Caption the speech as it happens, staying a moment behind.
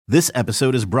This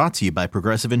episode is brought to you by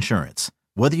Progressive Insurance.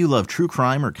 Whether you love true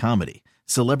crime or comedy,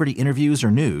 celebrity interviews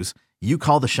or news, you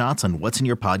call the shots on what's in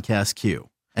your podcast queue.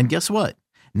 And guess what?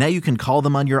 Now you can call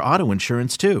them on your auto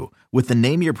insurance too with the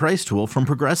Name Your Price tool from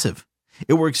Progressive.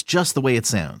 It works just the way it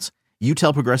sounds. You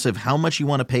tell Progressive how much you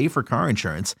want to pay for car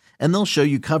insurance, and they'll show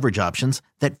you coverage options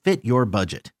that fit your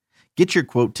budget. Get your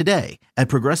quote today at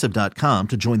Progressive.com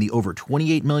to join the over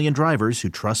 28 million drivers who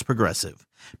trust Progressive.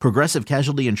 Progressive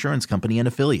Casualty Insurance Company and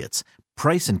Affiliates.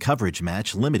 Price and coverage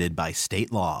match limited by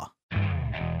state law.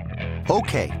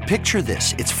 Okay, picture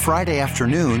this. It's Friday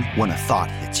afternoon when a thought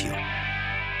hits you.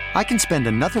 I can spend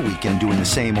another weekend doing the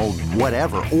same old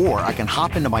whatever, or I can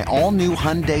hop into my all-new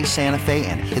Hyundai Santa Fe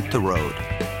and hit the road.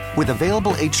 With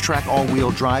available H-Track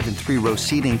all-wheel drive and 3-row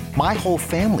seating, my whole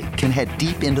family can head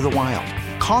deep into the wild.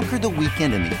 Conquer the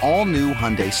weekend in the all-new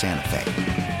Hyundai Santa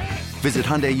Fe. Visit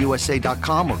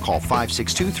HyundaiUSA.com or call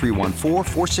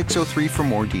 562-314-4603 for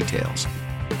more details.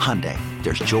 Hyundai,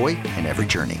 there's joy in every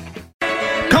journey.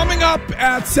 Coming up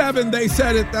at 7, they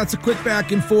said it. That's a quick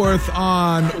back and forth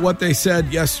on what they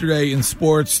said yesterday in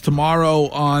sports. Tomorrow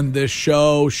on this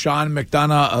show, Sean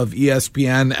McDonough of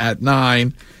ESPN at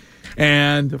 9.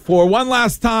 And for one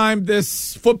last time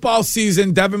this football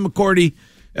season, Devin McCourty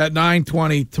at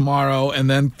 9:20 tomorrow. And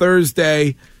then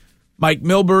Thursday, Mike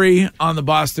Milbury on the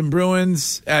Boston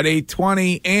Bruins at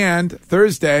 8:20. And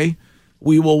Thursday,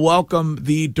 we will welcome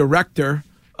the director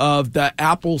of the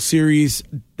Apple series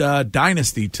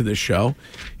Dynasty to the show.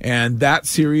 And that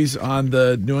series on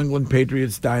the New England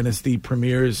Patriots Dynasty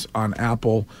premieres on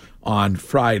Apple on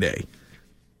Friday.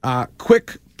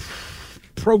 Quick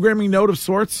programming note of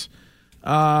sorts.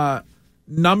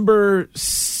 Number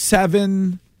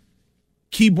 7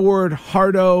 keyboard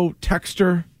hardo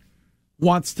texter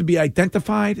wants to be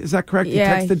identified. Is that correct?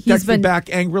 Yeah, he texted back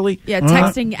angrily? Yeah,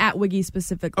 texting at Wiggy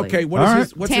specifically. Okay,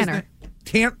 what's Tanner. his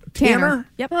name? Tanner?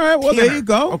 Yep. All right, well, Tanner. there you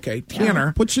go. Okay,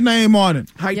 Tanner. Put your name on it.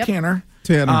 Hi, Yep. Tanner.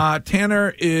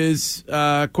 Tanner is,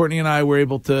 Courtney and I were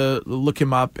able to look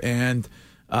him up, and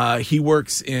he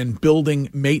works in building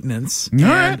maintenance. All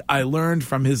right. And I learned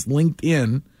from his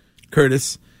LinkedIn,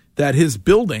 Curtis, that his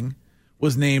building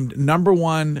was named number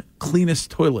 1 cleanest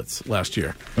toilets last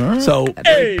year. So,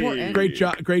 important. great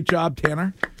job,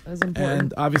 Tanner. That was important.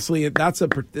 And obviously,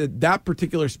 that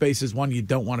particular space is one you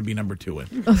don't want to be number 2 in.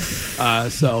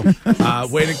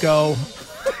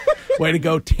 Way to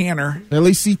go, Tanner. At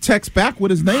least he texts back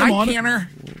with his name Hi, on Tanner.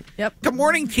 Yep. Good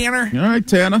morning, Tanner. it. All right,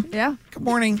 Tanner. Yeah. Good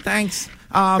morning. Thanks.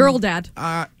 Girl dad.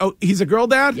 He's a girl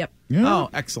dad? Yep. Yeah. Oh,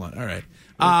 excellent. All right.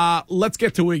 Let's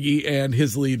get to Wiggy and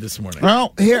his lead this morning.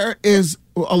 Well, here is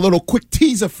a little quick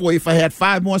teaser for you if I had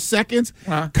 5 more seconds.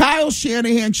 Kyle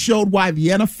Shanahan showed why the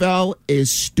NFL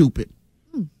is stupid.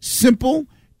 Simple,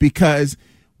 because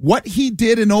what he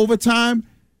did in overtime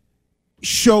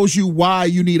shows you why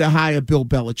you need to hire Bill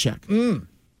Belichick.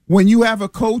 When you have a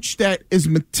coach that is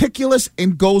meticulous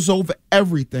and goes over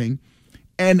everything,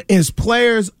 and his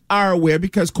players are aware,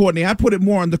 because, Courtney, I put it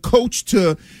more on the coach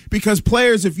because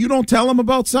players, if you don't tell them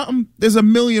about something, there's a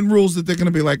million rules that they're going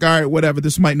to be like, all right, whatever,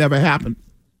 this might never happen.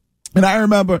 And I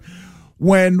remember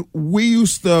when we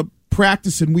used to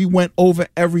practice and we went over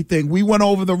everything. We went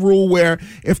over the rule where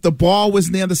if the ball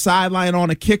was near the sideline on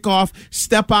a kickoff,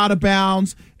 step out of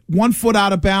bounds, 1 foot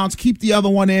out of bounds, keep the other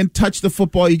one in, touch the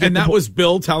football. You get and that was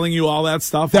Bill telling you all that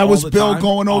stuff? That all was the Bill time?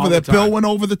 going over all that. The time. Bill went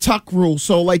over the tuck rule.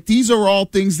 So, these are all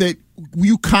things that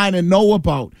you kind of know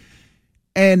about.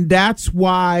 And that's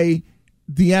why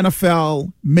the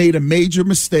NFL made a major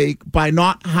mistake by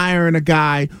not hiring a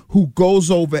guy who goes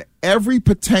over every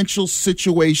potential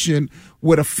situation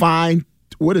with a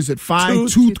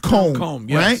fine-tooth comb,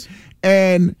 yes. right?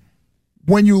 And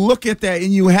when you look at that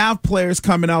and you have players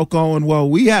coming out going, well,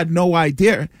 we had no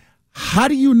idea. How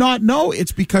do you not know?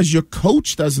 It's because your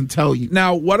coach doesn't tell you.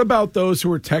 Now, what about those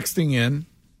who are texting in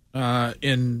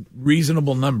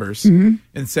reasonable numbers and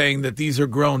saying that these are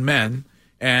grown men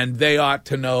and they ought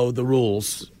to know the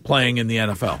rules playing in the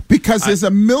NFL? Because there's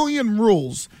a million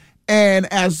rules. And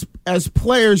as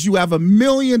players, you have a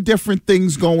million different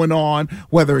things going on,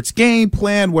 whether it's game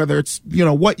plan, whether it's,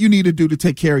 what you need to do to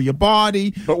take care of your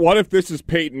body. But what if this is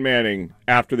Peyton Manning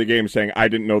after the game saying, I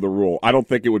didn't know the rule? I don't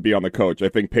think it would be on the coach. I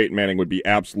think Peyton Manning would be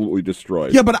absolutely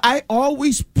destroyed. Yeah, but I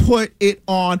always put it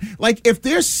on, if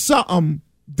there's something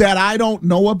that I don't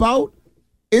know about,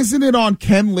 isn't it on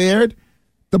Ken Laird,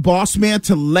 the boss man,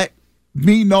 to let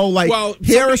me know,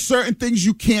 here are certain things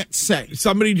you can't say.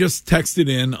 Somebody just texted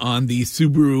in on the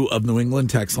Subaru of New England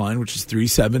text line, which is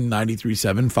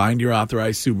 37937. Find your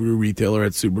authorized Subaru retailer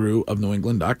at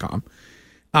SubaruofNewEngland.com,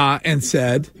 and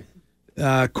said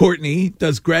Courtney,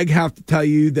 does Greg have to tell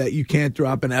you that you can't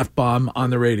drop an F-bomb on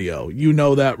the radio? You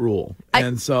know that rule.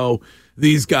 And so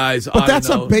these guys But that's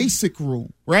a basic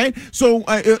rule, right? So,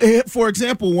 for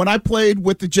example, when I played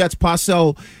with the Jets,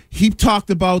 Parcell, he talked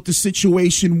about the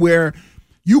situation where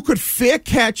you could fair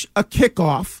catch a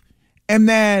kickoff and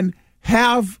then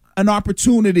have an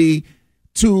opportunity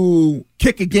to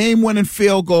kick a game-winning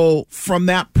field goal from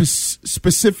that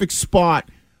specific spot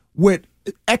with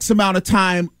X amount of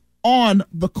time on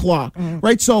the clock,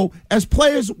 right? So as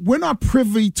players, we're not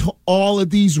privy to all of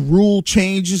these rule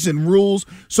changes and rules.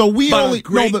 So we only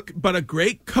know that. But a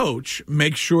great coach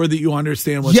makes sure that you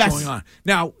understand what's going on.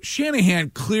 Now, Shanahan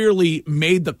clearly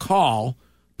made the call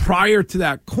prior to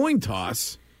that coin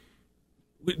toss.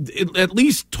 It at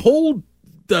least told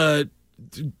the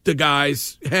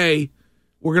guys, hey,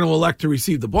 we're going to elect to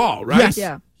receive the ball, right? Yes.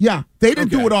 Yeah. Yeah, they didn't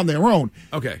do it on their own.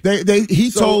 Okay.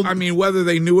 He told. I mean, whether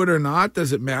they knew it or not,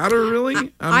 does it matter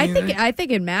really? I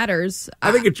think it matters.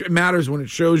 I think it matters when it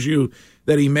shows you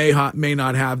that he may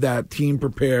not have that team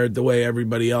prepared the way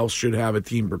everybody else should have a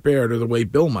team prepared, or the way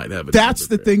Bill might have it. That's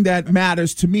the thing that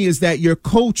matters to me, is that your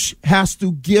coach has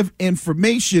to give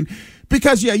information.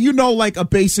 Because, like a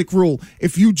basic rule.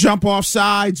 If you jump off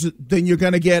sides, then you're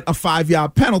going to get a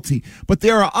 5-yard penalty. But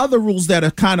there are other rules that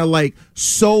are kind of like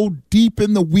so deep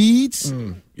in the weeds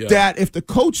that if the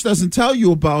coach doesn't tell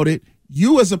you about it,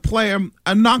 you as a player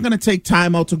are not going to take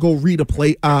time out to go read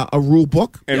a rule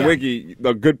book. And Wiggy,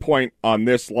 the good point on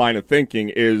this line of thinking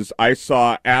is I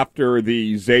saw after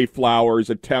the Zay Flowers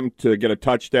attempt to get a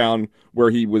touchdown where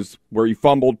he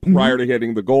fumbled prior to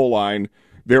hitting the goal line,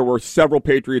 there were several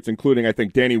Patriots, including I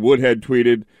think Danny Woodhead,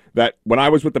 tweeted that when I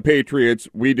was with the Patriots,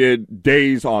 we did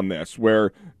days on this,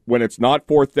 where when it's not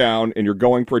fourth down and you're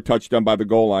going for a touchdown by the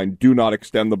goal line, do not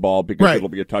extend the ball because it'll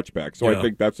be a touchback. So I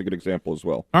think that's a good example as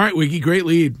well. All right, Wiggy, great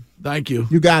lead. Thank you.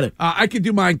 You got it. I could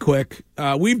do mine quick.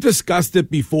 We've discussed it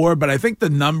before, but I think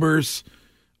the numbers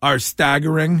are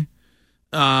staggering.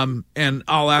 And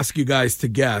I'll ask you guys to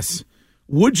guess.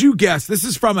 Would you guess, this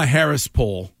is from a Harris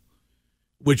poll,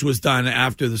 which was done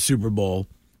after the Super Bowl,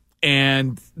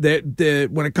 and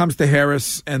when it comes to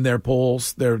Harris and their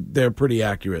polls, they're pretty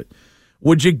accurate.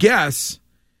 Would you guess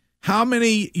how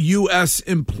many U.S.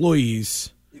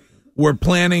 employees were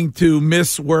planning to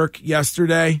miss work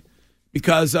yesterday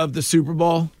because of the Super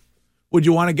Bowl? Would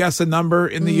you want to guess a number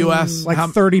in the U.S.? Like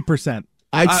 30%.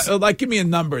 Give me a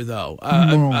number, though. A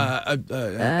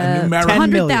numeric.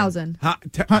 100,000.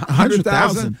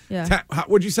 100,000? Yeah.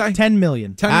 What'd you say? 10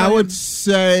 million. 10 million? I would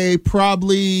say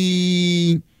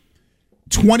probably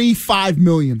 25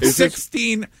 million.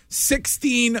 16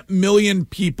 million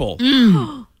people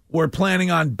were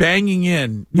planning on banging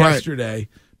in yesterday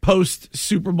post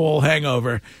Super Bowl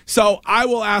hangover. So I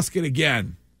will ask it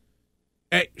again.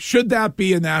 Should that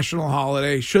be a national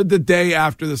holiday? Should the day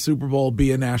after the Super Bowl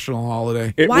be a national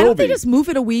holiday? Why don't they just move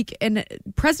it a week, and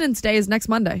President's Day is next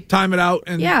Monday? Time it out,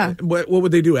 and what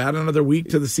would they do? Add another week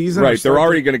to the season? Right, they're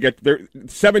already going to get there.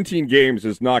 17 games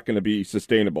is not going to be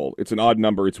sustainable. It's an odd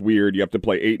number. It's weird. You have to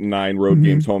play 8 and 9 road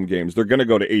games, home games. They're going to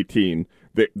go to 18.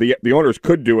 The owners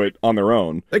could do it on their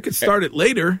own. They could start it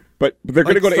later. But they're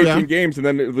going to go to 18 games, and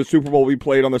then the Super Bowl will be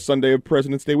played on the Sunday of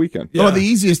President's Day weekend. Yeah. Well, the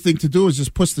easiest thing to do is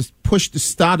just push the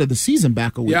start of the season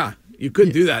back a week. Yeah, you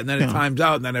could do that, and then it times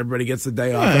out, and then everybody gets the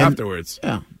day off afterwards.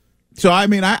 Yeah. So, I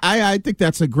mean, I think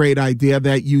that's a great idea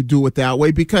that you do it that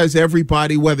way, because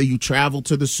everybody, whether you travel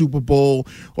to the Super Bowl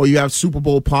or you have Super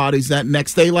Bowl parties that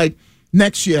next day, like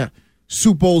next year,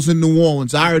 Super Bowl's in New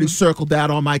Orleans. I already circled that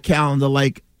on my calendar,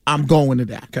 like I'm going to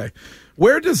that. Okay.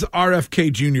 Where does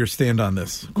RFK Jr. stand on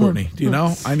this, Courtney? Do you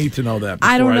know? I need to know that.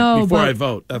 I don't know. Before I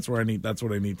vote, that's what I need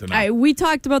to know. We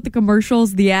talked about the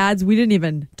commercials, the ads. We didn't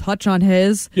even touch on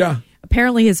his. Yeah.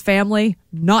 Apparently his family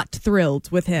not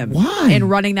thrilled with him. Why? In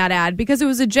running that ad, because it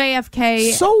was a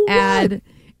JFK ad,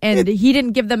 and he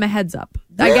didn't give them a heads up.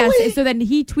 Really? I guess. So then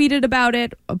he tweeted about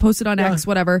it, posted on X,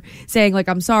 whatever, saying, like,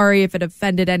 I'm sorry if it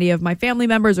offended any of my family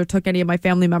members or took any of my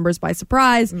family members by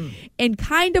surprise, and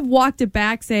kind of walked it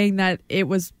back, saying that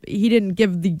he didn't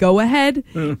give the go-ahead.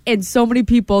 And so many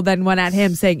people then went at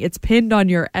him saying, it's pinned on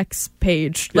your X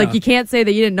page. Yeah. Like, you can't say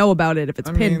that you didn't know about it if it's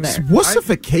pinned there.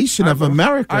 Wussification of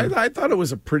America. I thought it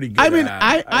was a pretty good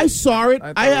ad. I saw it.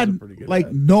 I had,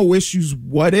 no issues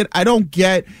with it.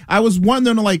 I was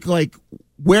wondering, like,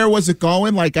 where was it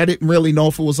going? Like, I didn't really know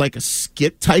if it was like a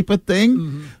skit type of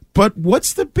thing. But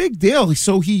what's the big deal?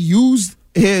 So he used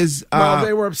his... well,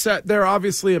 they were upset. They're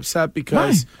obviously upset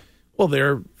because,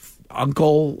 they're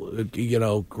uncle,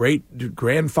 great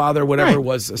grandfather, whatever,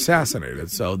 was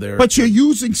assassinated. So But you're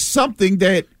using something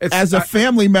that, as a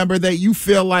family member, that you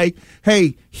feel like,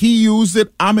 hey, he used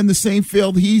it. I'm in the same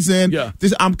field he's in. Yeah.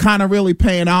 I'm kind of really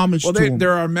paying homage to him.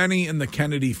 There are many in the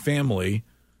Kennedy family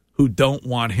who don't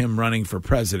want him running for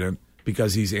president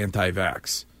because he's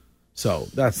anti-vax. So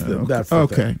that's the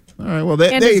okay. thing. All right. Well,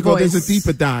 there you go. There's a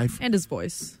deeper dive. And his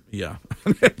voice. Yeah.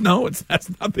 No, that's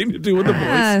nothing to do with the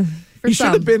voice. He should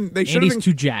have been. And he's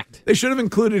too jacked. They should have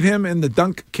included him in the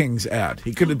Dunk Kings ad.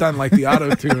 He could have done like the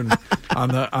auto tune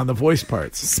on the voice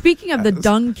parts. Speaking of the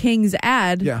Dunk Kings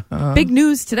ad, big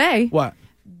news today. What?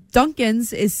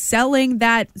 Dunkin's is selling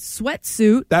that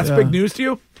sweatsuit. That's big news to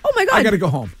you? Oh my God! I got to go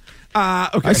home.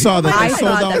 Okay. I saw that. I They sold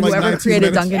thought out that in like whoever 19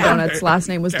 created minutes. Dunkin' Donuts' last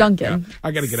name was Dunkin'. Yeah.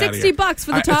 I got to get out of here. $60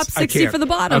 for the top, 60 can't. for the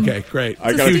bottom. Okay, great.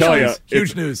 I got to tell you,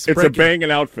 huge news. It's Breaking. a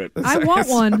banging outfit. I want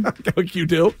one. You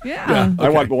do? Yeah. I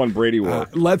want the one Brady wore.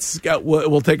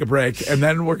 We'll take a break, and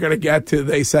then we're going to get to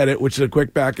They Said It, which is a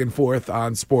quick back and forth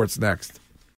on sports next.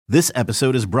 This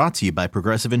episode is brought to you by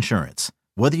Progressive Insurance.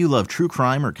 Whether you love true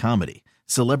crime or comedy,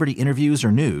 celebrity interviews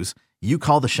or news, you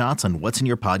call the shots on what's in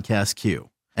your podcast queue.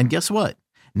 And guess what?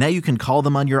 Now you can call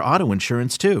them on your auto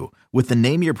insurance too with the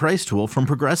Name Your Price tool from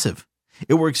Progressive.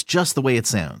 It works just the way it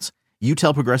sounds. You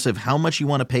tell Progressive how much you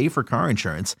want to pay for car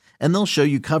insurance, and they'll show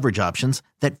you coverage options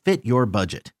that fit your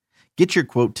budget. Get your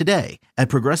quote today at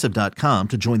Progressive.com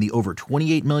to join the over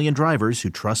 28 million drivers who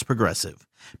trust Progressive.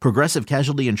 Progressive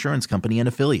Casualty Insurance Company and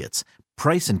Affiliates.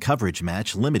 Price and coverage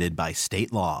match limited by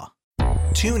state law.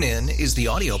 TuneIn is the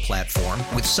audio platform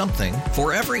with something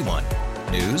for everyone.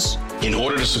 News. In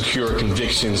order to secure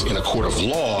convictions in a court of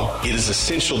law, it is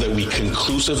essential that we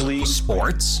conclusively.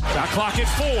 Sports. Got clock at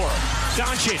 4.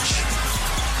 Doncic.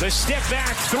 The step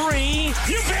back 3.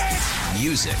 You bet.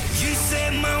 Music. You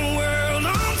set my world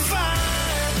on fire.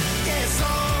 Yes,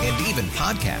 and even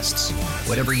podcasts.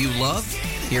 Whatever you love,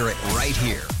 hear it right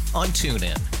here on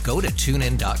TuneIn. Go to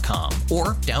TuneIn.com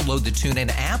or download the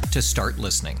TuneIn app to start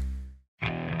listening.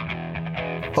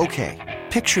 Okay,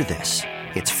 picture this.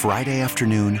 It's Friday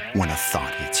afternoon when a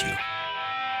thought hits you.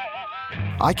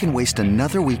 I can waste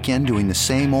another weekend doing the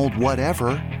same old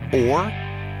whatever, or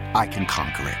I can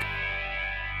conquer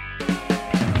it.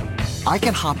 I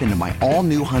can hop into my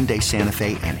all-new Hyundai Santa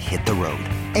Fe and hit the road.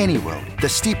 Any road. The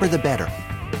steeper, the better.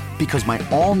 Because my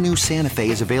all-new Santa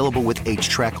Fe is available with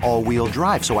H-Track all-wheel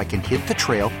drive, so I can hit the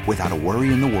trail without a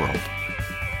worry in the world.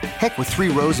 Heck, with 3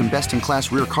 rows and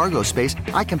best-in-class rear cargo space,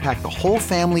 I can pack the whole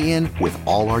family in with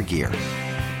all our gear.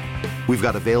 We've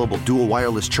got available dual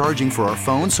wireless charging for our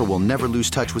phones, so we'll never lose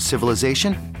touch with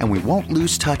civilization, and we won't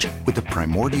lose touch with the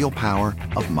primordial power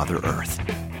of Mother Earth.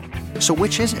 So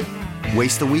which is it?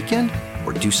 Waste the weekend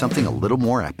or do something a little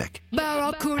more epic?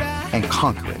 And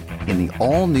conquer it in the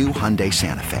all-new Hyundai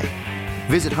Santa Fe.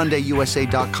 Visit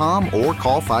HyundaiUSA.com or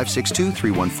call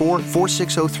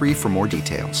 562-314-4603 for more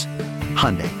details.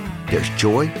 Hyundai, there's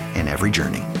joy in every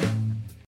journey.